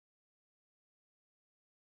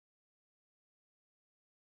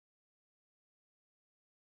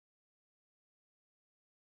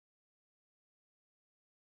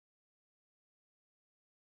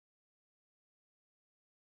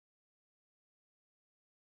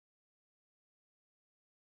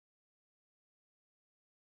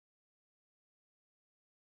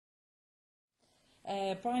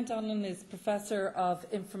Brian Donnellan is Professor of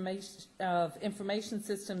Information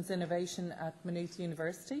Systems Innovation at Maynooth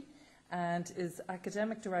University and is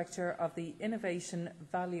Academic Director of the Innovation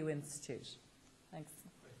Value Institute. Thanks.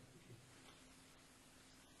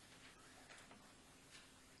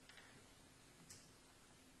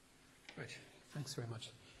 Right, thanks very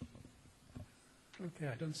much. Okay,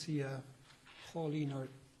 I don't see Pauline or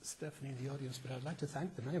Stephanie in the audience, but I'd like to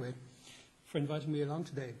thank them anyway for inviting me along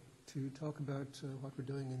today to talk about what we're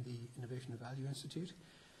doing in the Innovation Value Institute.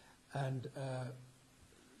 And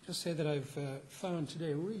just say that I've found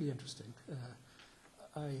today really interesting.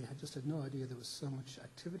 I had just had no idea there was so much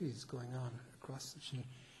activities going on across such a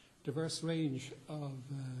diverse range of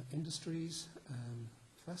industries,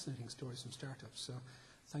 fascinating stories from startups. So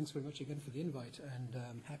thanks very much again for the invite, and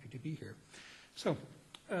I'm happy to be here. So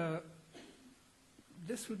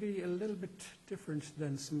this will be a little bit different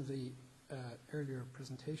than some of the earlier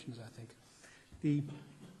presentations, I think. The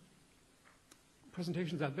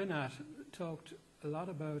presentations I've been at talked a lot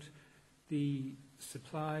about the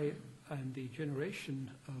supply and the generation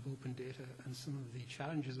of open data and some of the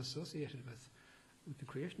challenges associated with the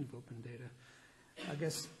creation of open data. I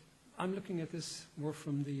guess I'm looking at this more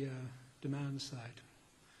from the demand side.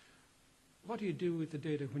 What do you do with the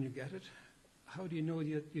data when you get it? How do you know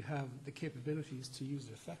that you have the capabilities to use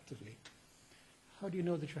it effectively? How do you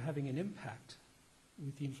know that you're having an impact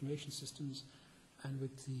with the information systems and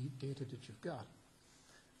with the data that you've got?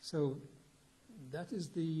 So that is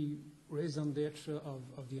the raison d'etre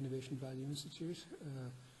of the Innovation Value Institute.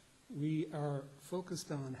 We are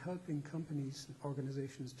focused on helping companies and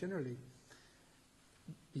organizations generally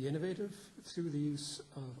be innovative through the use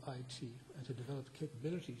of IT and to develop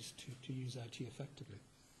capabilities to use IT effectively.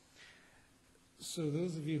 So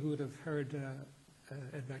those of you who would have heard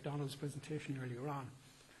Ed MacDonald's presentation earlier on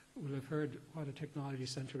will have heard what a technology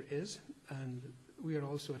centre is, and we are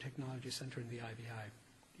also a technology centre in the IVI,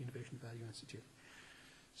 the Innovation Value Institute.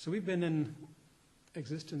 So we've been in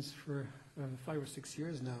existence for 5 or 6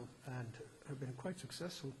 years now and have been quite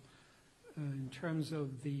successful in terms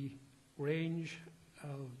of the range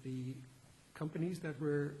of the companies that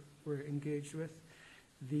we're engaged with,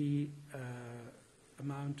 the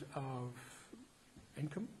amount of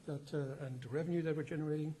income and revenue that we're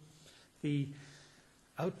generating, the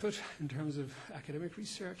output in terms of academic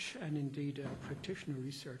research and indeed practitioner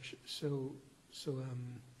research. So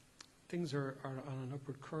things are on an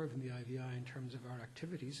upward curve in the IVI in terms of our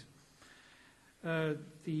activities.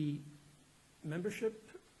 The membership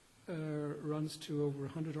runs to over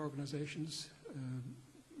 100 organizations,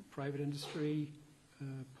 private industry,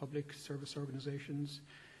 public service organizations.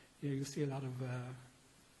 You'll see a lot of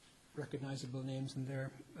recognizable names in there,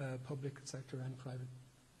 public sector and private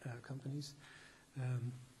companies,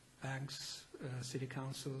 banks, city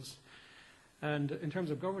councils. And in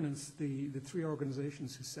terms of governance, the 3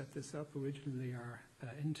 organizations who set this up originally are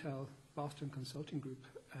Intel, Boston Consulting Group,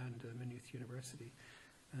 and Maynooth University.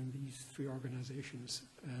 And these 3 organizations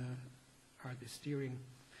are the steering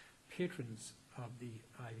patrons of the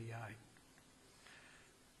IVI.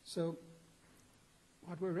 So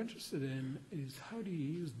what we're interested in is how do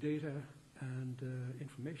you use data and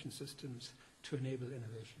information systems to enable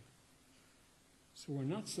innovation. So we're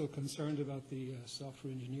not so concerned about the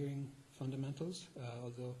software engineering fundamentals,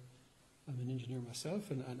 although I'm an engineer myself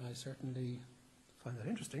and I certainly find that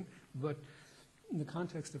interesting. But in the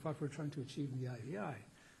context of what we're trying to achieve in the IVI,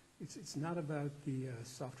 it's not about the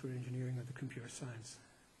software engineering or the computer science.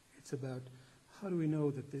 It's about how do we know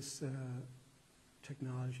that this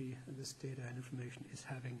technology and this data and information is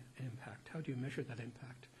having an impact? How do you measure that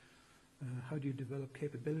impact? How do you develop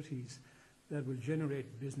capabilities that will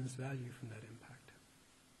generate business value from that impact?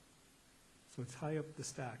 So it's high up the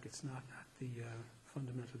stack. It's not at the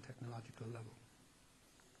fundamental technological level.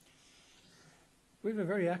 We have a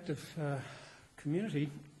very active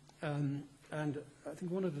community, and I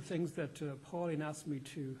think one of the things that Pauline asked me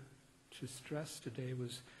to stress today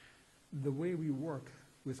was the way we work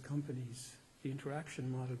with companies, the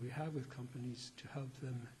interaction model we have with companies to help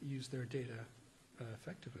them use their data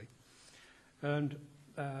effectively. And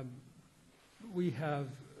we have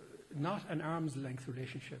not an arm's length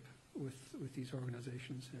relationship with these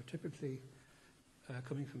organizations. They're typically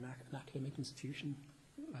coming from an academic institution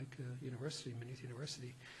like university, Maynooth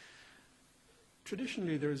University.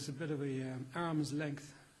 Traditionally, there's a bit of an arm's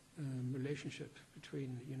length relationship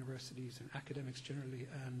between universities and academics generally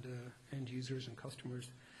and end users and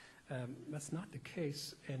customers. That's not the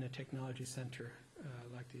case in a technology center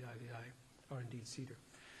like the IVI or indeed CEDAR.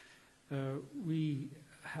 We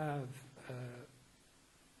have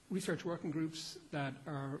research working groups that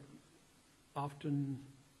are often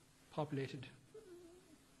populated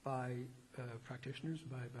by practitioners,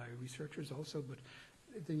 by researchers also, but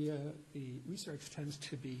the research tends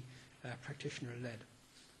to be practitioner-led.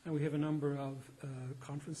 And we have a number of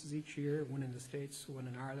conferences each year, one in the States, one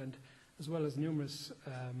in Ireland, as well as numerous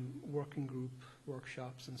working group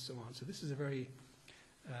workshops and so on. So this is a very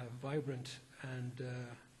vibrant and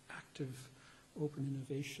active open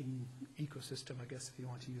innovation ecosystem, I guess, if you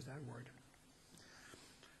want to use that word.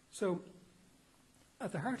 So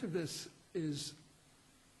at the heart of this is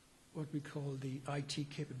what we call the IT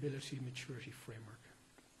capability maturity framework.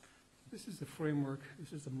 This is the framework,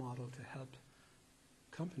 this is the model to help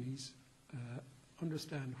companies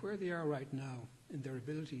understand where they are right now in their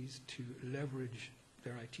abilities to leverage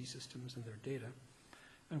their IT systems and their data,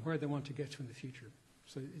 and where they want to get to in the future.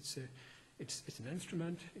 So it's an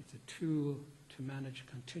instrument, it's a tool to manage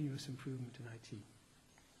continuous improvement in IT.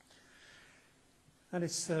 And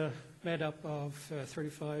it's made up of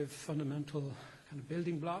 35 fundamental kind of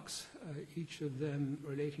building blocks, each of them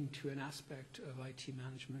relating to an aspect of IT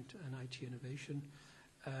management and IT innovation.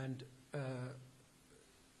 And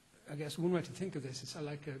I guess one way to think of this is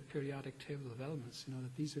like a periodic table of elements, you know,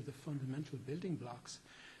 that these are the fundamental building blocks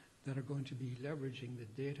that are going to be leveraging the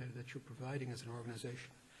data that you're providing as an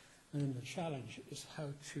organization. And then the challenge is how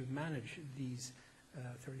to manage these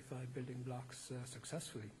 35 building blocks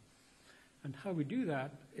successfully. And how we do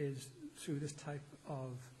that is through this type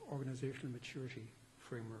of organizational maturity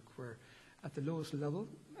framework, where at the lowest level,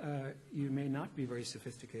 you may not be very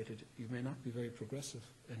sophisticated, you may not be very progressive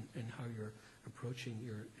in how you're approaching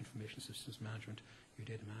your information systems management, your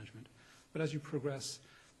data management. But as you progress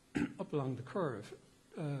up along the curve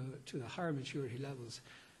to the higher maturity levels,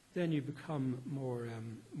 then you become more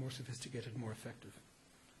sophisticated, more effective.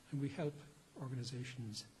 And we help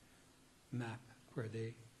organizations map where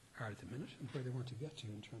they are at the minute and where they want to get to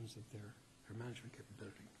in terms of their management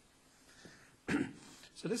capability.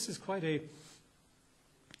 So this is quite a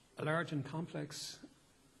large and complex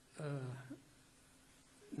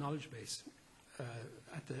knowledge base.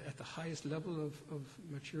 At the highest level of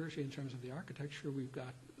maturity in terms of the architecture, we've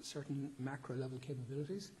got certain macro level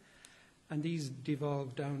capabilities, and these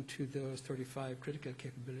devolve down to those 35 critical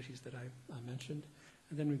capabilities that I mentioned.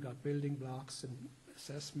 And then we've got building blocks and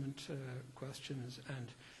assessment questions, and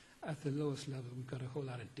at the lowest level we've got a whole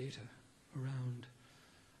lot of data around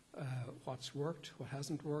what's worked, what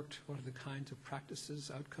hasn't worked, what are the kinds of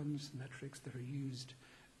practices, outcomes, metrics that are used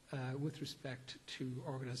with respect to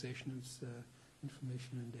organizations'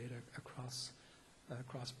 information and data across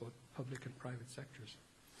both public and private sectors.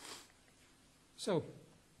 So,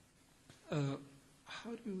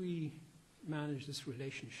 how do we manage this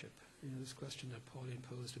relationship? You know, this question that Pauline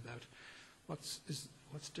posed about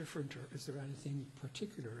what's different, or is there anything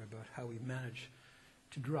particular about how we manage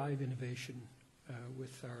to drive innovation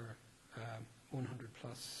with our 100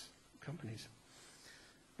 plus companies?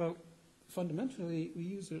 Well, fundamentally, we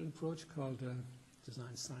use an approach called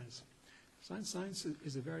design science. Design science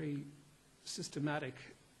is a very systematic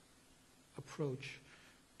approach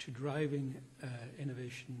to driving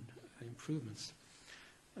innovation improvements.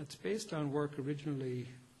 It's based on work originally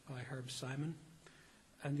by Herb Simon,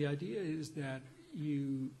 and the idea is that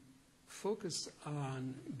you focus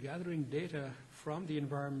on gathering data from the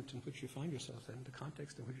environment in which you find yourself in, the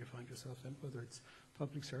context in which you find yourself in, whether it's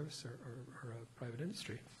public service or a private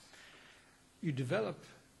industry. You develop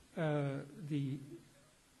the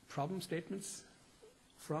problem statements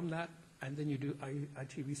from that, and then you do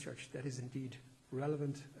IT research that is indeed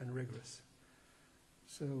relevant and rigorous.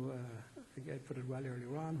 So I think Ed put it well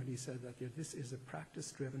earlier on when he said that this is a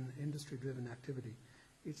practice-driven, industry-driven activity.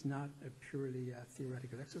 It's not a purely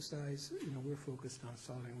theoretical exercise. You know, we're focused on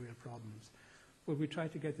solving real problems. But we try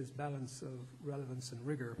to get this balance of relevance and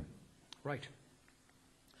rigor right.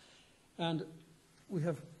 And we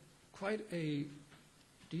have quite a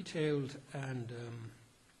detailed and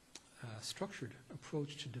structured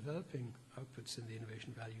approach to developing outputs in the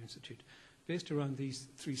Innovation Value Institute, based around these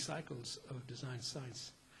three cycles of design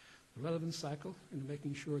science. The relevance cycle, in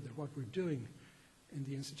making sure that what we're doing in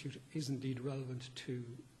the Institute is indeed relevant to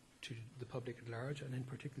the public at large, and in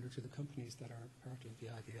particular to the companies that are part of the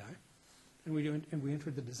IVI. And we enter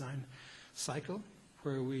the design cycle,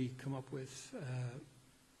 where we come up with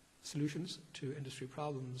solutions to industry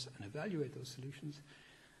problems and evaluate those solutions.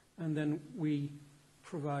 And then we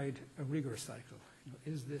provide a rigor cycle. You know,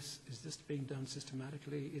 is this being done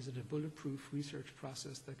systematically? Is it a bulletproof research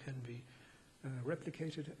process that can be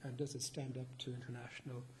replicated? And does it stand up to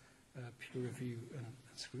international peer review and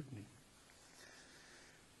scrutiny?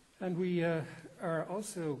 And we are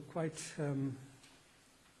also quite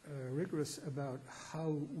rigorous about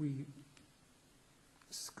how we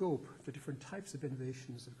scope the different types of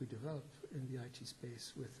innovations that we develop in the IT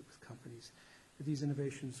space with companies. These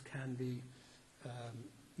innovations can be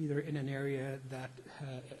either in an area that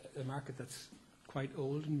a market that's quite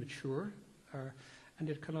old and mature, and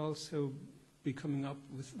it can also be coming up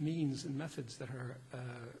with means and methods that are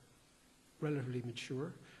relatively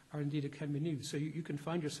mature, or indeed it can be new. So you can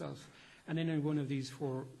find yourself in any one of these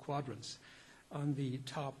four quadrants. On the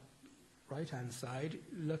top right-hand side,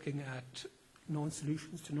 looking at known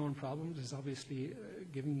solutions to known problems is obviously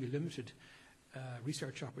giving you limited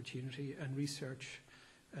research opportunity and research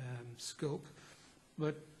scope.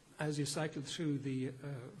 But as you cycle through the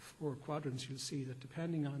four quadrants, you'll see that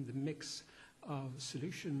depending on the mix of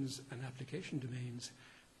solutions and application domains,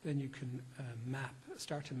 then you can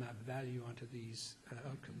start to map value onto these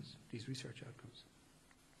outcomes, these research outcomes.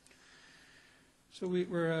 So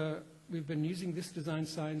we've been using this design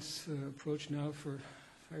science approach now for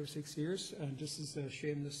 5 or 6 years, and this is a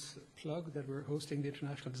shameless plug that we're hosting the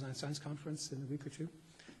International Design Science Conference in a week or two,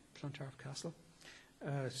 Clontarf Castle.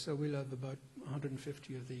 So we'll have about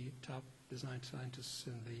 150 of the top design scientists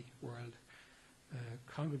in the world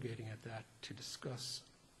congregating at that to discuss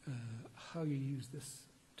how you use this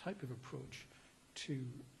type of approach to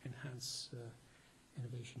enhance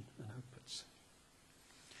innovation and outputs.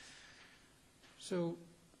 So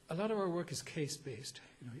a lot of our work is case-based.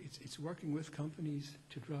 You know, it's working with companies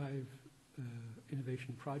to drive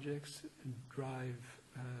innovation projects and drive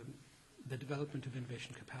the development of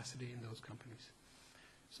innovation capacity in those companies.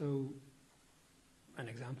 So an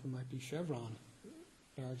example might be Chevron,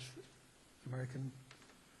 a large American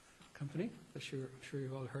company that I'm sure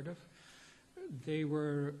you've all heard of. They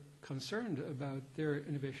were concerned about their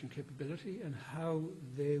innovation capability and how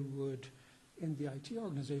they would, in the IT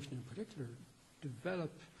organization in particular,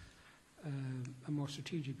 develop a more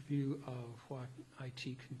strategic view of what IT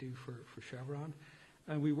can do for Chevron.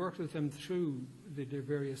 And we worked with them through the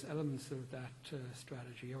various elements of that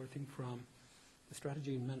strategy, everything from the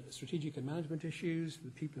strategic and management issues,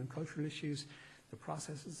 the people and cultural issues, the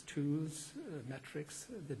processes, tools, metrics,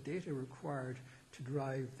 the data required to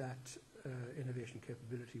drive that innovation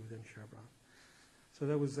capability within Chevron. So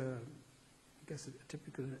that was, I guess, a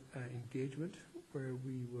typical engagement where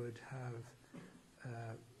we would have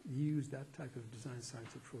used that type of design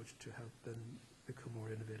science approach to help them become more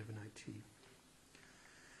innovative in IT.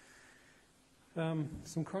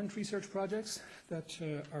 Some current research projects that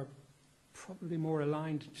are probably more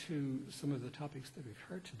aligned to some of the topics that we've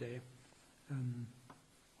heard today.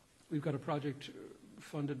 We've got a project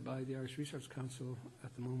funded by the Irish Research Council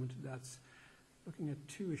at the moment that's looking at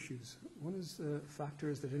two issues. One is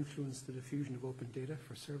factors that influence the diffusion of open data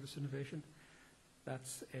for service innovation.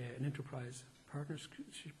 That's an enterprise partnership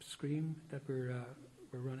scheme that we're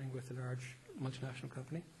running with a large multinational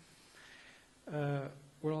company.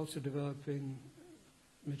 We're also developing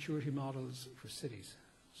maturity models for cities.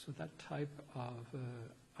 So that type of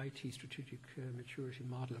IT strategic maturity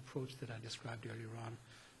model approach that I described earlier on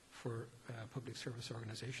for public service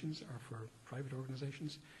organizations or for private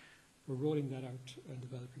organizations, we're rolling that out and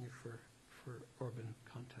developing it for urban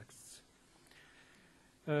contexts.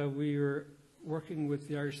 We're working with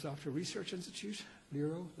the Irish Software Research Institute,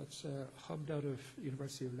 LIRO, that's hubbed out of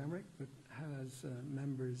University of Limerick, but has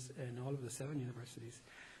members in all of the 7 universities.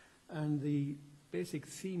 And the basic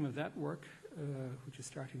theme of that work, which is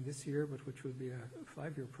starting this year, but which will be a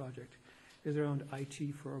 5-year project, is around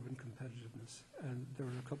IT for urban competitiveness. And there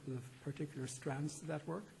are a couple of particular strands to that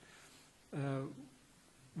work.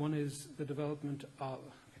 One is the development of,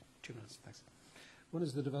 2 minutes, thanks. One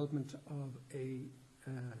is the development of a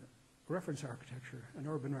reference architecture, an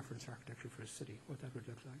urban reference architecture for a city, what that would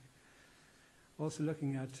look like. Also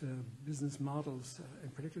looking at business models, in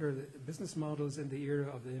particular the business models in the era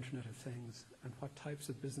of the Internet of Things, and what types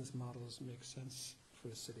of business models make sense for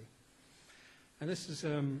a city. And this is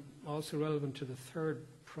also relevant to the third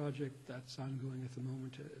project that's ongoing at the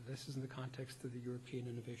moment. This is in the context of the European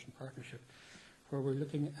Innovation Partnership, where we're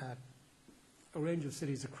looking at a range of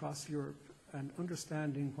cities across Europe and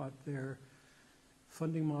understanding what their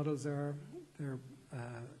funding models are, their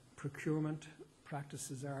procurement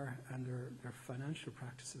practices are, and their financial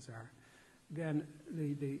practices are. Again,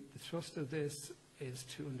 the thrust of this is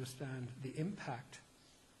to understand the impact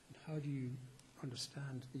and how do you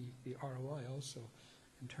understand the ROI also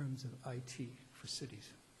in terms of IT for cities.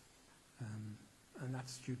 And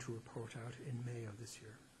that's due to report out in May of this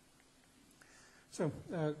year. So,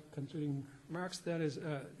 concluding remarks, that is,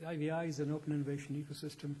 IVI is an open innovation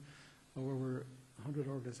ecosystem of over 100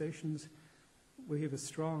 organizations. We have a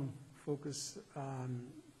strong focus on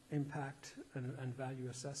impact and value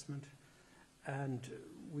assessment. And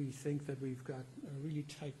we think that we've got a really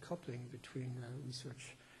tight coupling between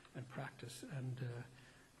research and practice. And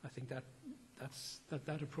I think that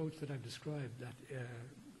approach that I've described, that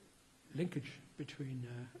linkage between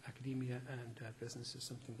academia and business, is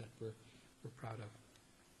something that we're proud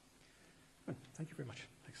of. Thank you very much.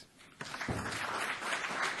 Thanks.